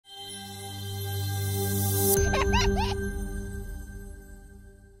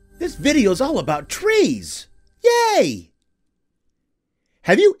This video's all about trees! Yay!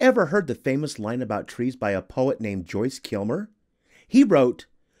 Have you ever heard the famous line about trees by a poet named Joyce Kilmer? He wrote,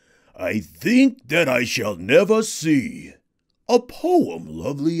 "I think that I shall never see a poem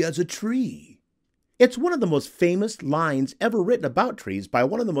lovely as a tree." It's one of the most famous lines ever written about trees by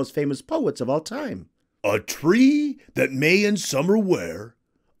one of the most famous poets of all time. A tree that may in summer wear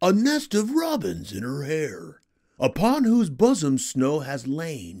a nest of robins in her hair, upon whose bosom snow has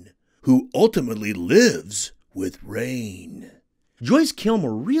lain, who ultimately lives with rain. Joyce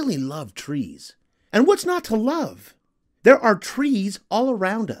Kilmer really loved trees. And what's not to love? There are trees all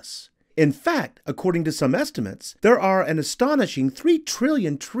around us. In fact, according to some estimates, there are an astonishing 3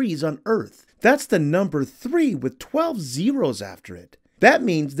 trillion trees on Earth. That's the number 3 with 12 zeros after it. That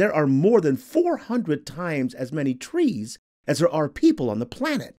means there are more than 400 times as many trees as there are people on the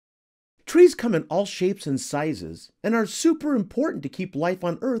planet. Trees come in all shapes and sizes and are super important to keep life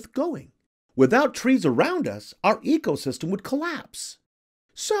on Earth going. Without trees around us, our ecosystem would collapse.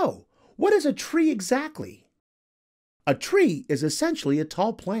 So, what is a tree exactly? A tree is essentially a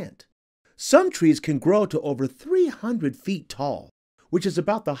tall plant. Some trees can grow to over 300 feet tall, which is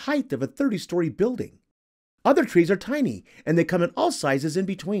about the height of a 30-story building. Other trees are tiny, and they come in all sizes in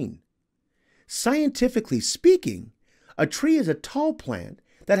between. Scientifically speaking, a tree is a tall plant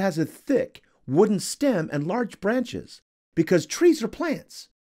that has a thick, wooden stem and large branches, because trees are plants.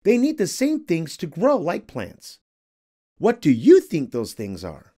 They need the same things to grow like plants. What do you think those things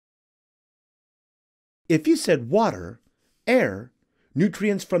are? If you said water, air,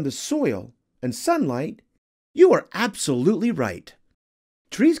 nutrients from the soil, and sunlight, you are absolutely right.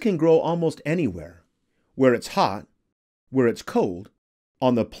 Trees can grow almost anywhere, where it's hot, where it's cold,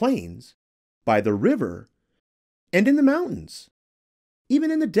 on the plains, by the river, and in the mountains, even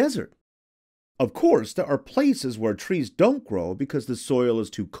in the desert. Of course, there are places where trees don't grow because the soil is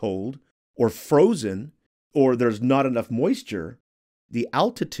too cold, or frozen, or there's not enough moisture, the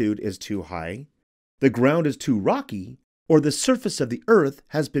altitude is too high, the ground is too rocky, or the surface of the earth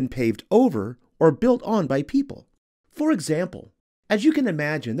has been paved over or built on by people. For example, as you can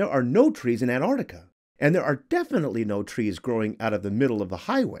imagine, there are no trees in Antarctica, and there are definitely no trees growing out of the middle of the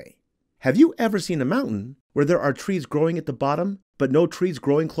highway. Have you ever seen a mountain where there are trees growing at the bottom, but no trees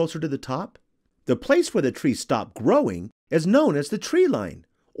growing closer to the top? The place where the trees stop growing is known as the tree line,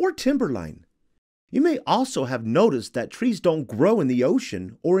 or timberline. You may also have noticed that trees don't grow in the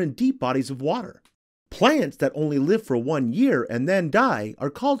ocean or in deep bodies of water. Plants that only live for 1 year and then die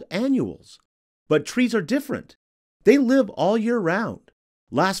are called annuals. But trees are different. They live all year round,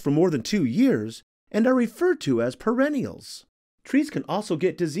 last for more than 2 years, and are referred to as perennials. Trees can also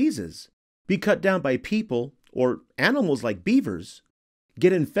get diseases, be cut down by people or animals like beavers,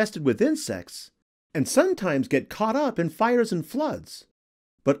 get infested with insects, and sometimes get caught up in fires and floods.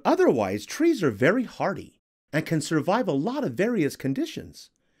 But otherwise, trees are very hardy and can survive a lot of various conditions.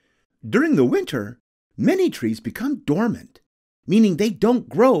 During the winter, many trees become dormant, meaning they don't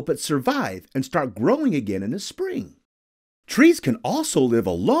grow but survive and start growing again in the spring. Trees can also live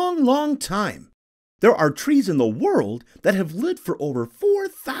a long, long time. There are trees in the world that have lived for over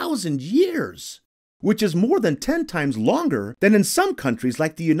 4,000 years, which is more than 10 times longer than in some countries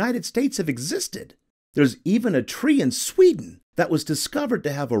like the United States have existed. There's even a tree in Sweden that was discovered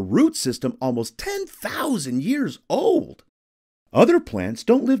to have a root system almost 10,000 years old. Other plants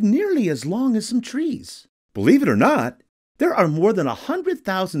don't live nearly as long as some trees. Believe it or not, there are more than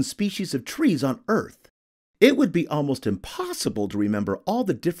 100,000 species of trees on Earth. It would be almost impossible to remember all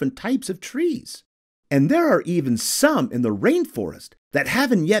the different types of trees. And there are even some in the rainforest that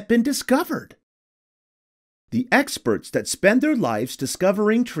haven't yet been discovered. The experts that spend their lives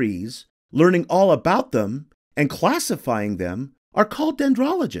discovering trees, learning all about them, and classifying them are called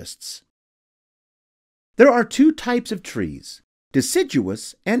dendrologists. There are 2 types of trees,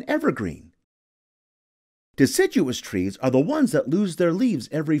 deciduous and evergreen. Deciduous trees are the ones that lose their leaves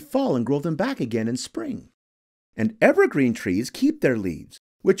every fall and grow them back again in spring. And evergreen trees keep their leaves,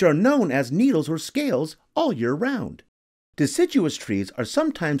 which are known as needles or scales, all year round. Deciduous trees are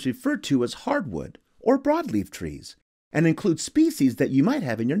sometimes referred to as hardwood or broadleaf trees, and include species that you might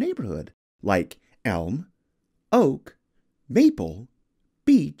have in your neighborhood, like elm, oak, maple,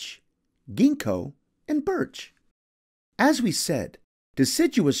 beech, ginkgo, and birch. As we said,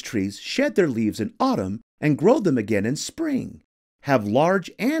 deciduous trees shed their leaves in autumn and grow them again in spring, have large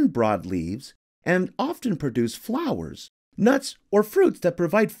and broad leaves, and often produce flowers, nuts, or fruits that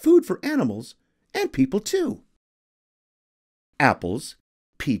provide food for animals and people too. Apples,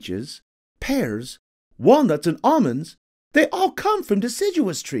 peaches, pears, walnuts, and almonds, they all come from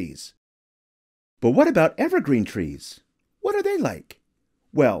deciduous trees. But what about evergreen trees? What are they like?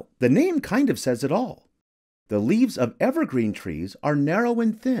 Well, the name kind of says it all. The leaves of evergreen trees are narrow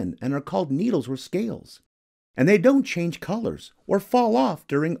and thin and are called needles or scales, and they don't change colors or fall off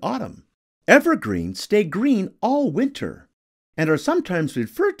during autumn. Evergreens stay green all winter and are sometimes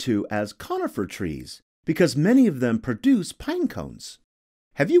referred to as conifer trees because many of them produce pine cones.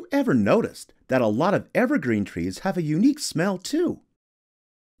 Have you ever noticed that a lot of evergreen trees have a unique smell too?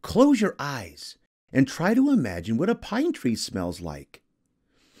 Close your eyes and try to imagine what a pine tree smells like.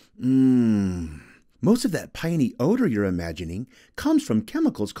 Most of that piney odor you're imagining comes from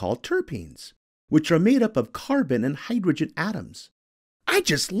chemicals called terpenes, which are made up of carbon and hydrogen atoms. I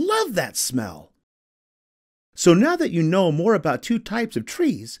just love that smell! So now that you know more about two types of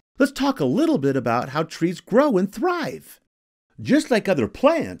trees, let's talk a little bit about how trees grow and thrive. Just like other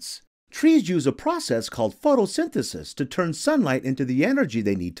plants, trees use a process called photosynthesis to turn sunlight into the energy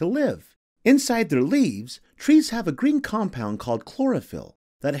they need to live. Inside their leaves, trees have a green compound called chlorophyll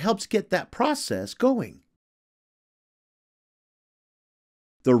that helps get that process going.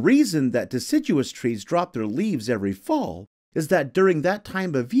 The reason that deciduous trees drop their leaves every fall is that during that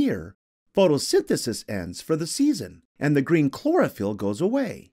time of year, photosynthesis ends for the season and the green chlorophyll goes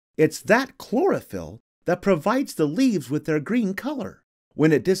away. It's that chlorophyll that provides the leaves with their green color.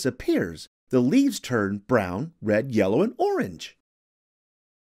 When it disappears, the leaves turn brown, red, yellow, and orange.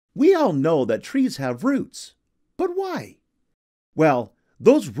 We all know that trees have roots, but why? Well,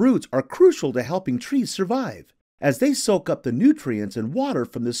 those roots are crucial to helping trees survive, as they soak up the nutrients and water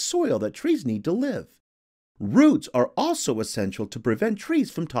from the soil that trees need to live. Roots are also essential to prevent trees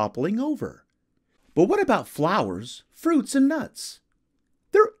from toppling over. But what about flowers, fruits, and nuts?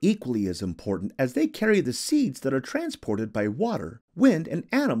 They're equally as important as they carry the seeds that are transported by water, wind, and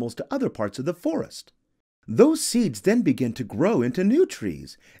animals to other parts of the forest. Those seeds then begin to grow into new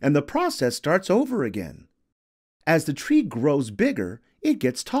trees, and the process starts over again. As the tree grows bigger, it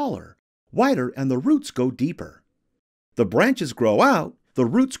gets taller, wider, and the roots go deeper. The branches grow out, the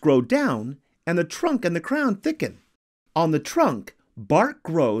roots grow down, and the trunk and the crown thicken. On the trunk, bark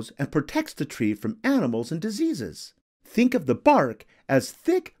grows and protects the tree from animals and diseases. Think of the bark as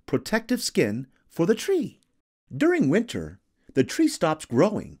thick, protective skin for the tree. During winter, the tree stops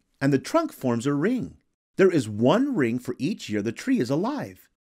growing and the trunk forms a ring. There is one ring for each year the tree is alive.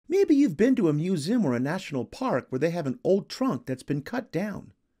 Maybe you've been to a museum or a national park where they have an old trunk that's been cut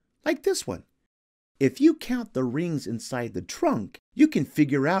down, like this one. If you count the rings inside the trunk, you can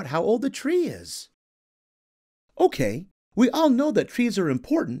figure out how old the tree is. Okay, we all know that trees are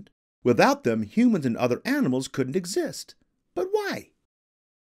important. Without them, humans and other animals couldn't exist. But why?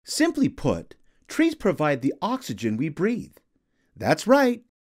 Simply put, trees provide the oxygen we breathe. That's right.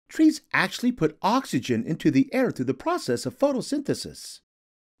 Trees actually put oxygen into the air through the process of photosynthesis.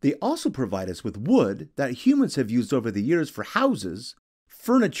 They also provide us with wood that humans have used over the years for houses,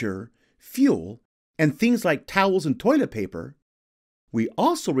 furniture, fuel, and things like towels and toilet paper. We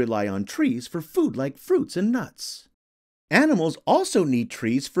also rely on trees for food like fruits and nuts. Animals also need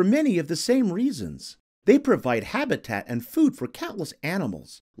trees for many of the same reasons. They provide habitat and food for countless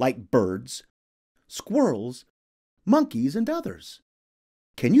animals like birds, squirrels, monkeys, and others.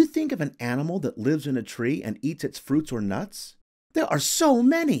 Can you think of an animal that lives in a tree and eats its fruits or nuts? There are so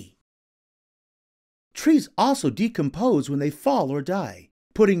many. Trees also decompose when they fall or die,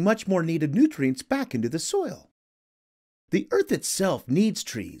 putting much more needed nutrients back into the soil. The earth itself needs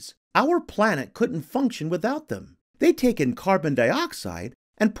trees. Our planet couldn't function without them. They take in carbon dioxide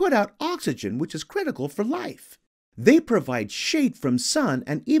and put out oxygen, which is critical for life. They provide shade from sun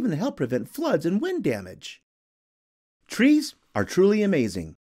and even help prevent floods and wind damage. Trees are truly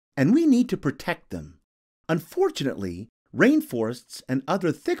amazing, and we need to protect them. Unfortunately, rainforests and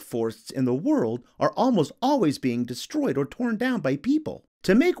other thick forests in the world are almost always being destroyed or torn down by people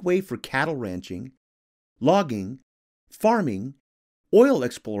to make way for cattle ranching, logging, farming, oil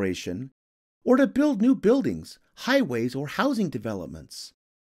exploration, or to build new buildings, highways, or housing developments.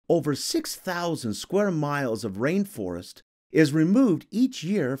 Over 6,000 square miles of rainforest is removed each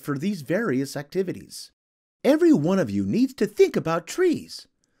year for these various activities. Every one of you needs to think about trees.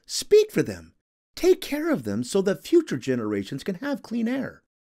 Speak for them. Take care of them so that future generations can have clean air,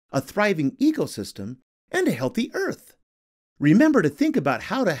 a thriving ecosystem, and a healthy earth. Remember to think about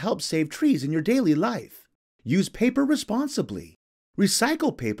how to help save trees in your daily life. Use paper responsibly.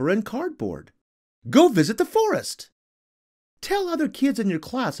 Recycle paper and cardboard. Go visit the forest. Tell other kids in your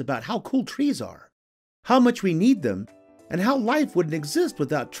class about how cool trees are, how much we need them, and how life wouldn't exist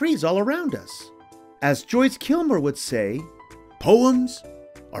without trees all around us. As Joyce Kilmer would say, poems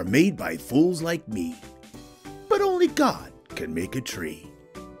are made by fools like me, but only God can make a tree.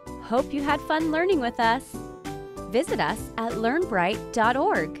 Hope you had fun learning with us. Visit us at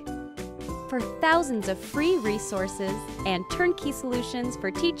learnbright.org for thousands of free resources and turnkey solutions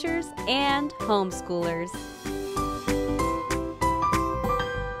for teachers and homeschoolers.